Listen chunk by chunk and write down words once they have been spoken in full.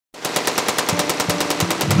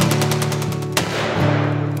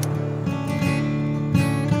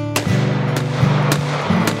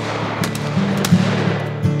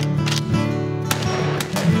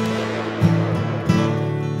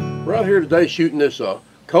here today shooting this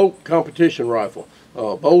Colt competition rifle.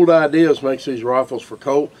 Bold Ideas makes these rifles for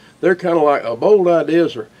Colt. They're kind of like Bold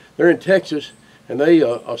Ideas they're in Texas, and they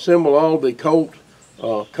assemble all the Colt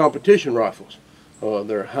competition rifles.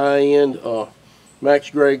 They're high-end max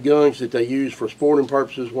grade guns that they use for sporting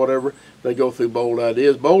purposes, whatever. They go through Bold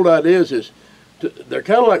Ideas. Bold Ideas they're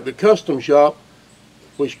kind of like the custom shop,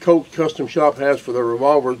 which Colt Custom Shop has for their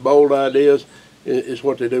revolvers. Bold Ideas is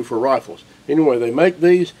what they do for rifles. Anyway, they make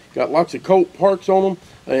these, got lots of Colt parts on them,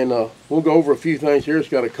 and we'll go over a few things here. It's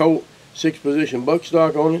got a Colt 6-position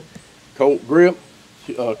buckstock on it, Colt grip.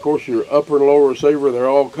 Of course, your upper and lower receiver, they're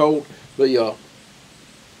all Colt. It's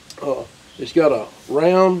got a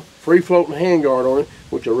round, free-floating handguard on it,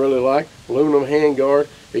 which I really like, aluminum handguard.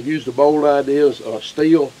 It used the Bold Ideas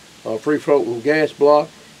steel free-floating gas block.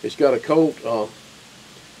 It's got a Colt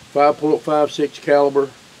 5.56 caliber,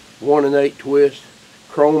 1 1/8 twist,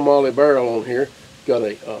 chrome moly barrel on here. It's got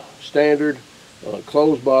a standard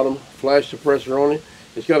closed bottom flash suppressor on it.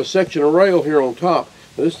 It's got a section of rail here on top.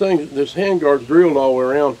 Now this handguard's drilled all the way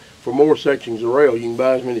around for more sections of rail. You can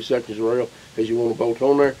buy as many sections of rail as you want to bolt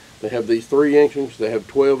on there. They have these 3-inch ones. They have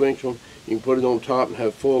 12-inch ones. You can put it on top and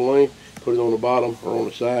have full length. Put it on the bottom or on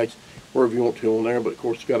the sides, wherever you want to on there. But of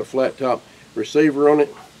course, it's got a flat top receiver on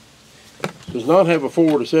it. Does not have a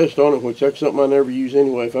forward assist on it, which that's something I never use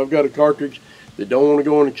anyway. If I've got a cartridge that don't want to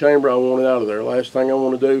go in the chamber, I want it out of there. Last thing I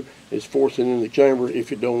want to do is force it in the chamber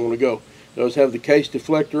if it don't want to go. It does have the case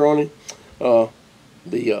deflector on it.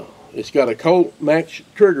 It's got a Colt Max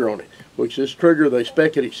trigger on it, which this trigger, they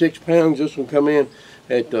spec it at 6 pounds. This one come in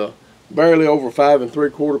at barely over 5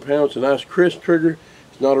 3/4 pounds. A nice crisp trigger.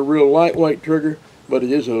 It's not a real lightweight trigger, but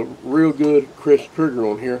it is a real good crisp trigger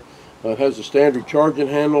on here. It has a standard charging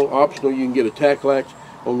handle. Optional, you can get a tack latch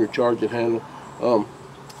on your charging handle.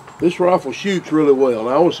 This rifle shoots really well, and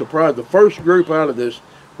I was surprised. The first group out of this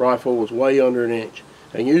rifle was way under an inch,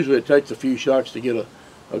 and usually it takes a few shots to get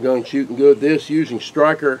a gun shooting good. This, using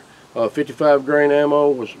Striker 55 grain ammo,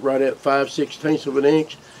 was right at 5/16 of an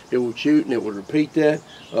inch. It would shoot, and it would repeat that.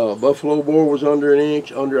 Buffalo bore was under an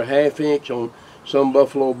inch, under a 1/2 inch on some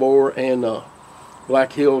buffalo bore, and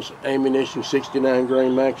Black Hills ammunition 69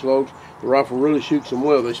 grain max loads. The rifle really shoots them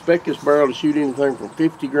well. They spec this barrel to shoot anything from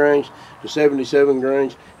 50 grains to 77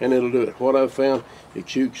 grains, and it'll do it. What I've found, it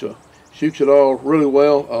shoots it all really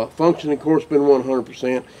well. Function, of course, been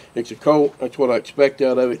 100%. It's a Colt. That's what I expect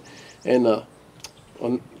out of it. And a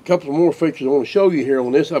couple of more features I want to show you here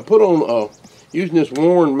on this. I put on using this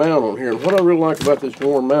Warne mount on here, and what I really like about this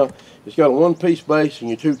Warne mount, it's got a 1-piece base and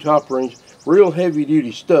your 2 top rings, real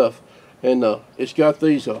heavy-duty stuff. And it's got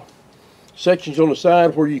these sections on the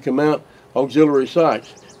side where you can mount auxiliary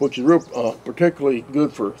sights, which is real particularly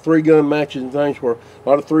good for 3-gun matches and things, where a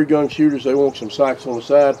lot of 3-gun shooters, they want some sights on the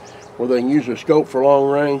side where they can use their scope for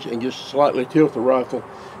long range and just slightly tilt the rifle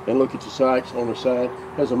and look at the sights on the side.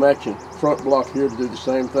 It has a matching front block here to do the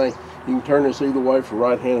same thing. You can turn this either way for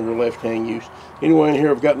right hand or left hand use. Anyway, in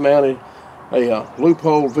here I've got mounted a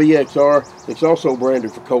Leupold VXR. It's also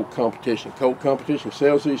branded for Colt Competition. Colt Competition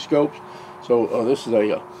sells these scopes. So this is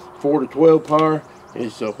a 4 to 12 power.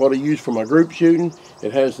 It's what I use for my group shooting.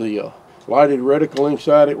 It has the lighted reticle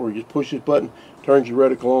inside it, where you just push this button, turns your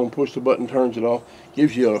reticle on, push the button, turns it off.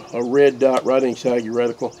 Gives you a red dot right inside your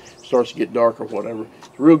reticle. Starts to get dark or whatever.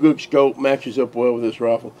 It's a real good scope, matches up well with this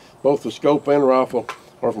rifle. Both the scope and rifle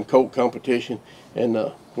are from Colt Competition, and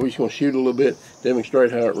we're just going to shoot a little bit,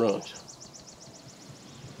 demonstrate how it runs.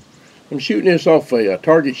 I'm shooting this off a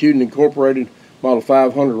Target Shooting Incorporated Model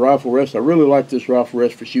 500 rifle rest. I really like this rifle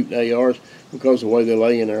rest for shooting ARs because of the way they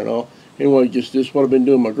lay in there and all. Anyway, just this is what I've been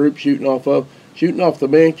doing my group shooting off of. Shooting off the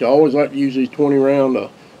bench, I always like to use these 20-round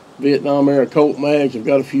Vietnam era Colt mags. I've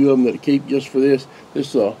got a few of them that I keep just for this.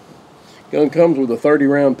 This gun comes with a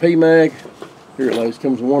 30-round P mag. Here it lays.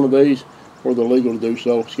 Comes with one of these, or they're legal to do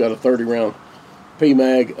so. It's got a 30-round P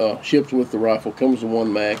mag shipped with the rifle. Comes with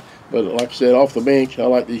 1 mag. But like I said, off the bench, I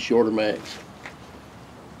like these shorter mags.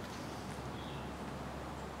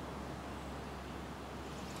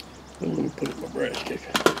 Let me put it in my brass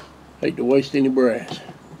kicker. Hate to waste any brass.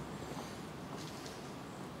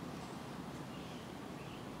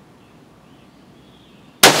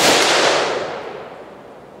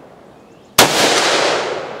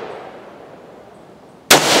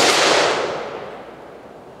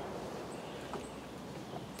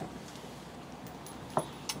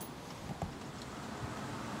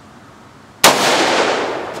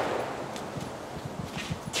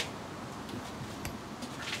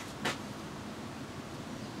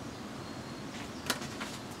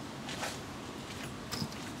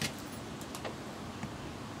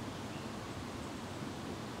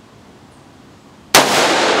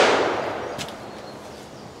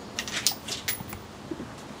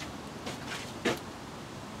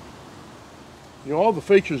 You know, all the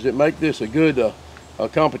features that make this a good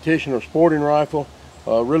competition or sporting rifle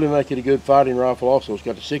really make it a good fighting rifle also. It's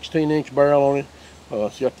got the 16-inch barrel on it.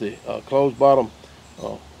 It's got the closed bottom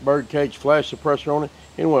bird cage flash suppressor on it.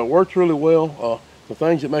 Anyway, it works really well. The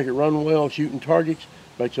things that make it run well, shooting targets,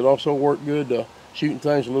 makes it also work good. Shooting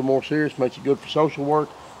things a little more serious, makes it good for social work.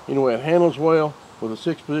 Anyway, it handles well. With a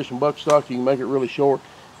 6-position buckstock, you can make it really short,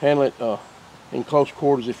 handle it in close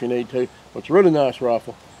quarters if you need to. But it's a really nice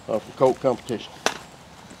rifle from Colt Competition.